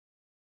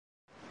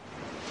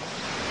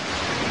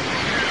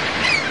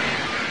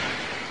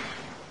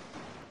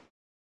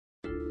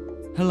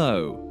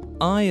Hello,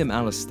 I am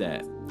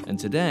Alistair, and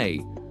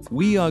today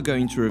we are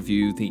going to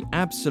review the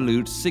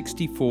Absolute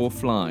 64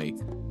 Fly,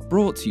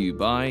 brought to you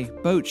by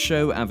Boat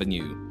Show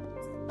Avenue.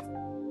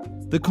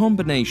 The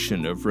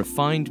combination of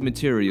refined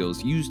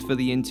materials used for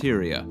the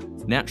interior,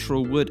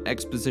 natural wood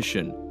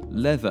exposition,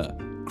 leather,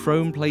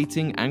 chrome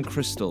plating and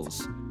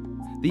crystals.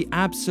 The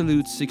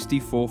Absolute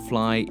 64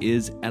 Fly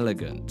is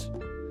elegant.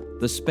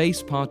 The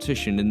space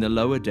partition in the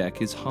lower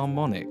deck is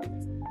harmonic.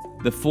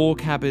 The 4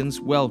 cabins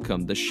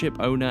welcome the ship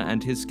owner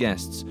and his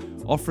guests,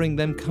 offering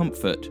them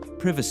comfort,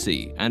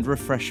 privacy and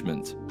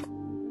refreshment.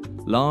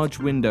 Large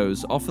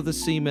windows offer the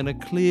seamen a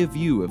clear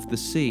view of the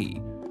sea,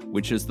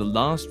 which is the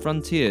last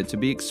frontier to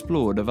be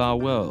explored of our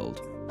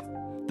world.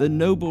 The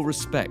noble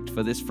respect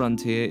for this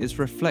frontier is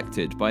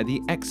reflected by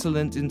the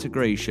excellent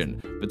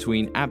integration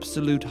between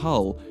absolute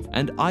hull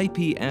and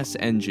IPS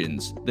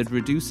engines that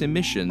reduce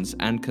emissions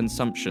and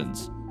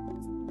consumptions.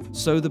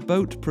 So the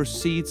boat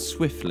proceeds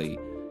swiftly,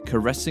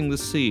 caressing the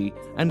sea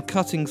and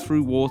cutting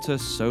through water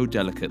so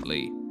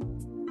delicately.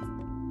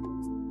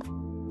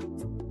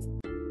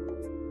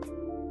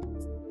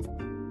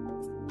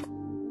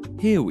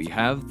 Here we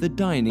have the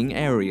dining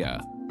area.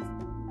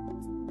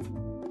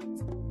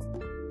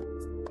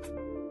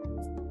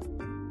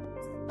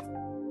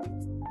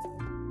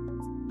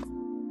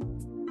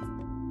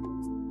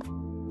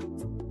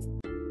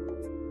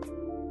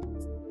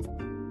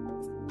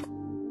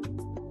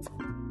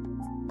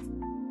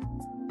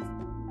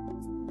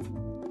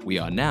 We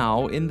are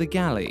now in the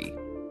galley.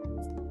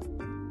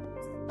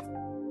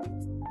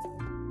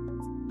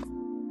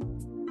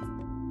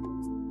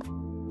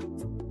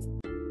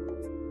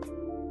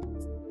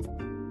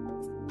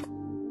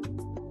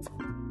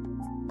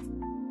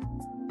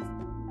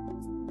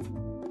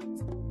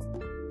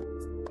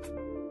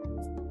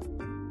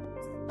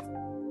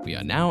 We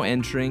are now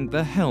entering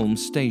the helm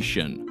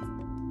station.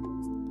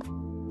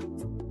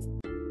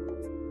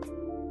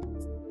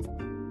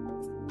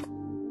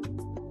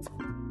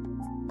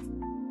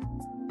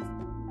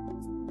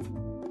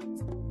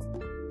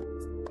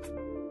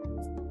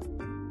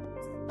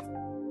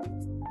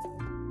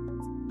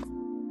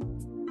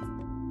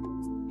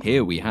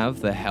 Here we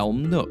have the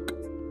helm nook.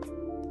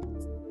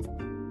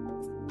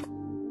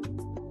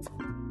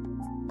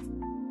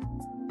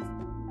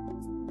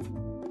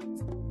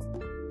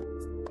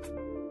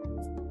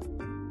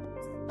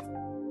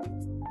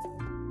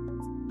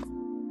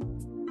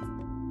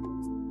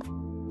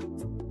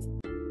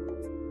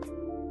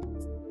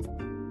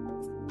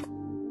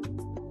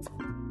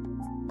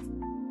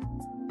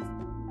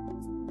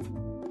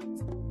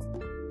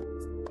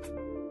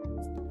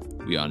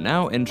 We are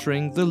now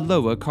entering the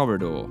lower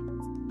corridor.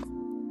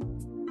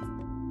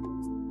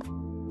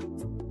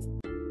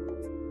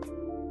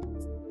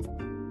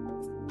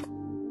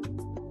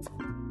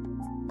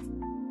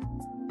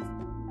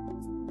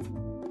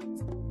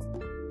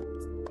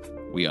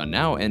 We are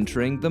now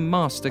entering the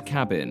master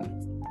cabin.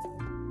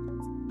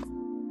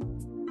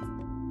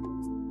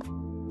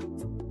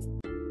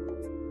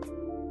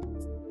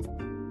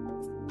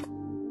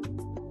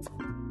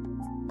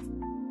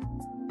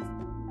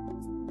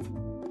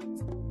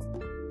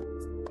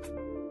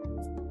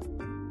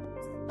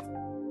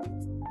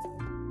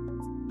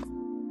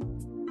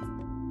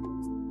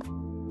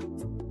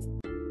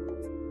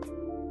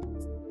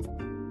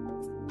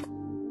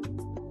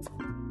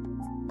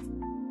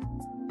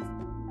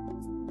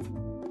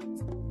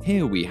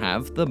 Here we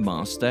have the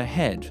master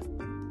head.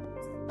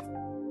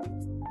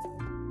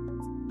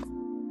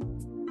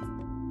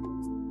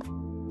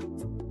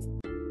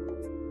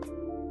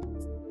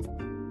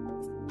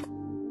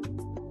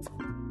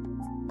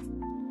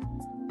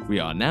 We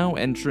are now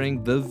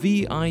entering the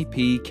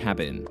VIP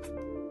cabin.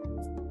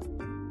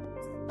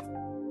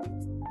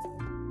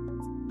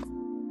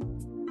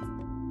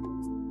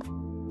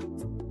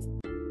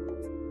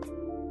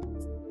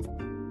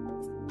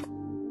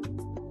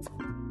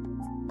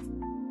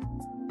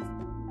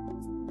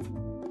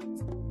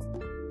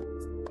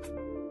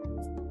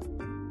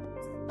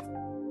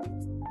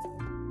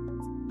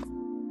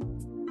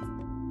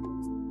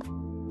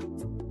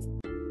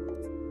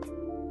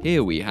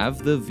 Here we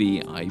have the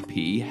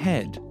VIP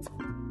head.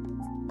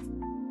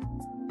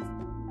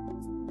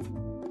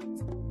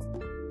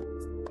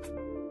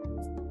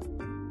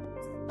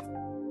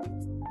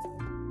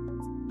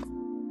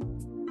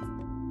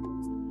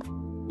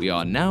 We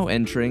are now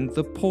entering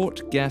the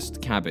port guest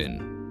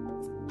cabin.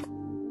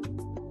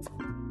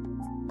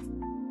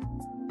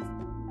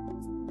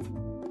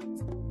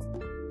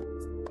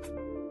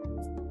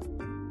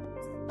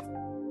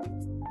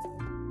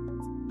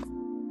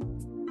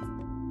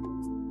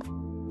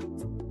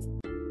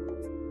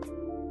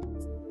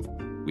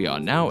 We are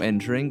now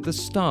entering the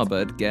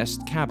starboard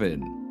guest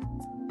cabin.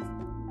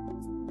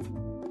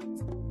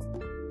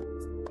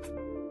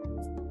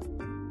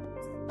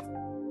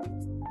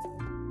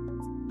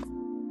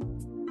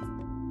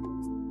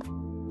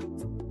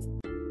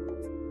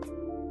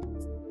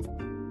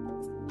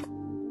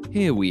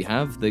 Here we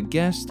have the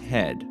guest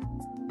head.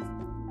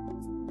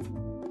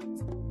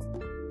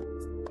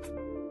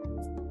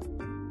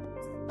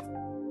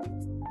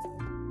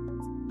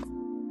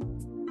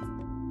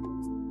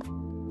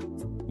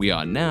 We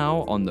are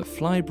now on the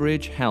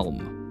flybridge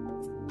helm.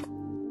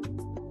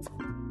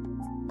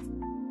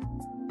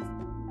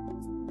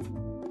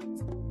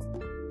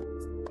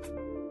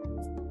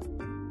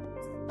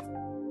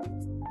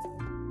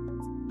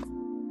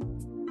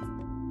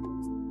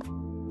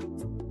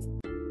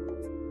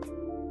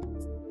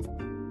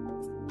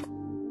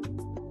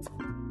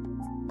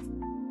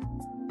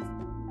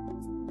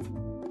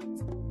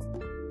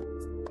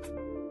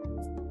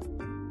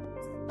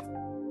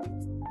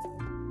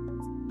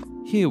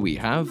 Here we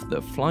have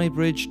the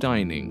flybridge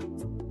dining.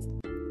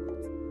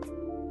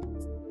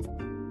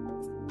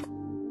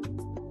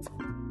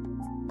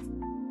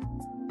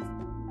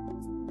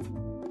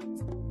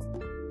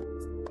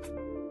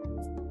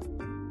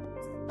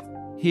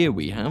 Here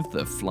we have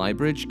the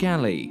flybridge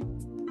galley.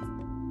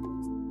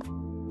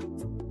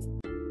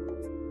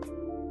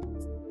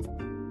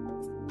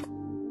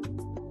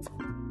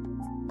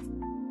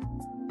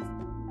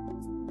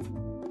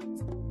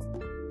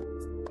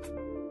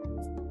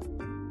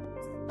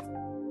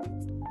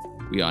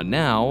 We are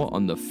now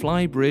on the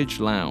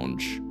flybridge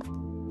lounge.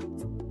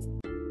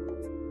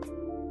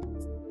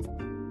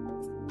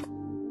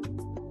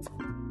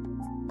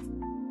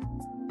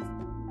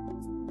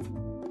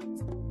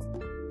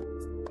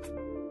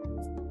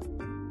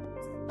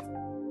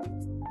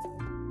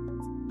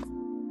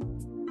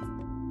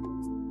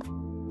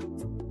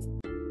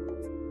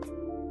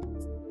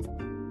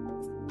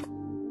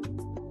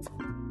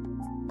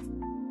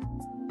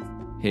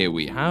 Here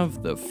we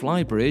have the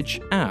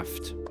flybridge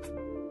aft.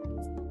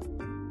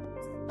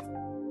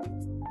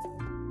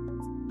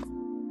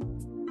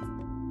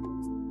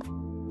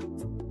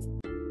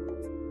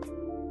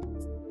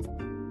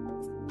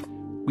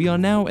 We are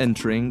now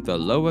entering the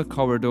lower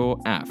corridor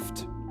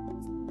aft.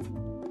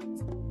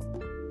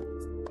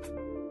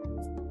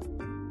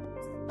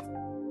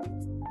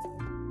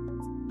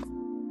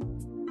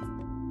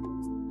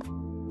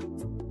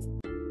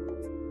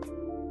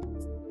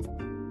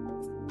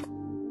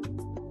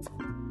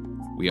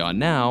 We are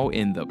now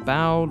in the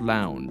bow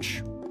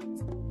lounge.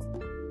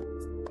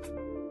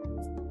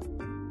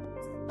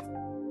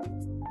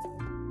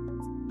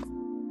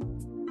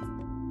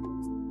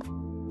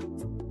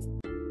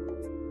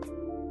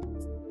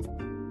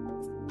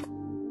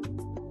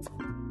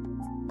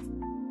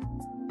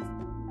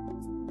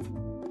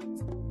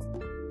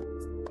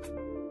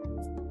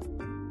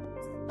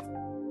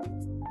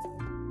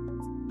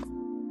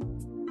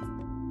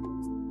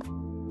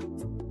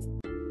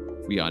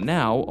 We are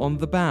now on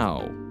the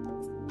bow.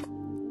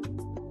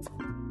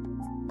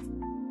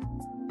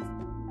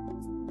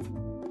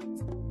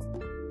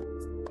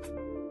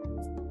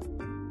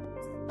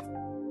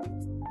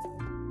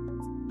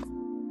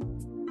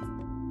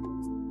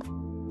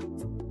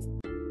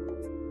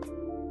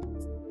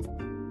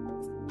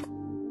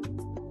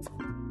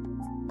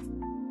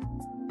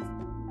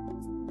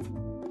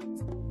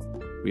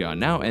 We are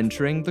now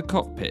entering the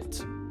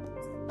cockpit.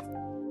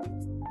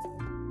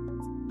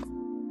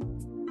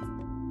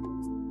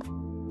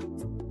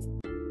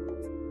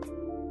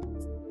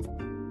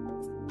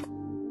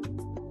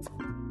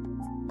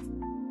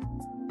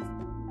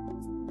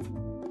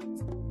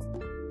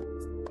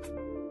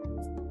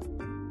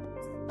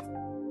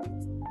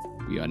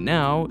 We are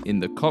now in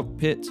the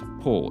cockpit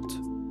port.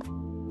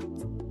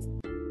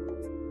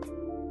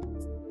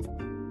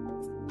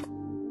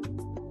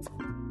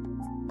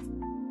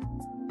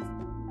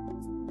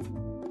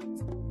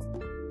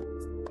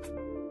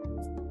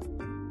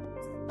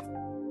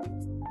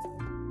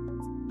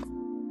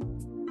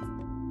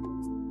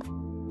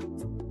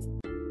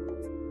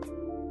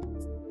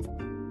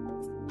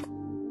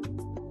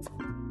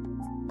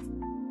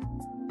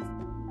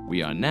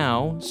 We are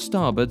now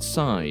starboard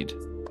side.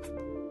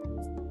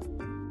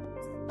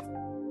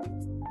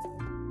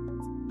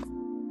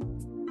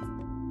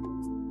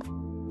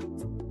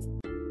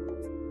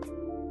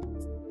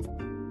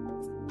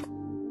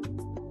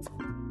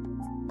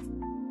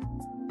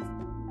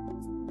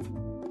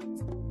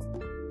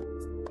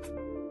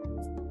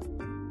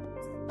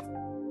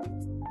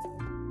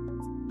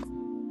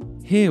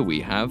 Here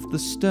we have the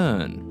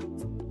stern.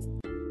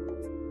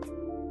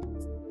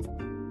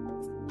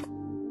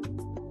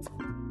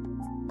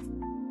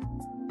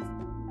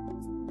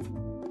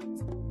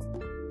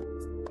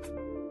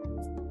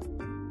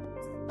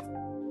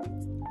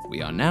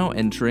 We are now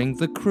entering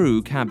the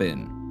crew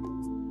cabin.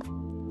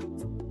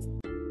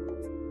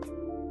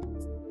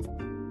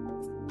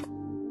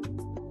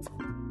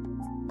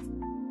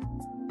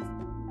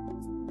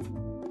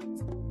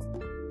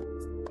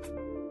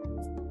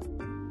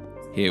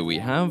 Here we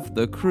have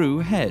the crew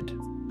head.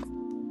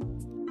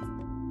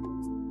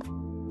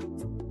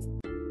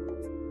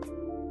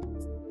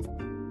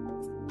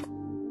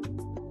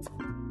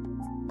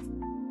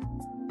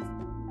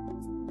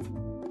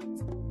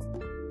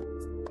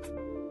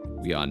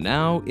 We are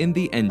now in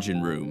the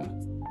engine room.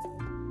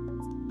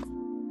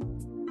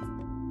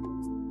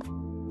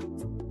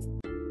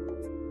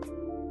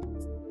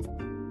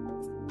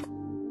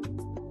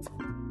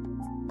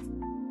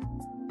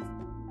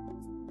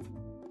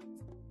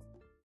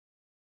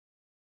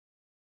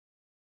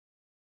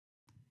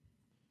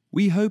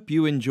 We hope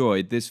you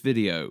enjoyed this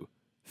video.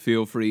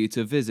 Feel free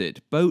to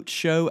visit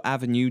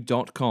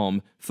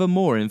boatshowavenue.com for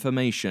more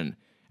information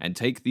and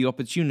take the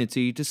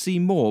opportunity to see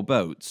more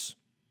boats.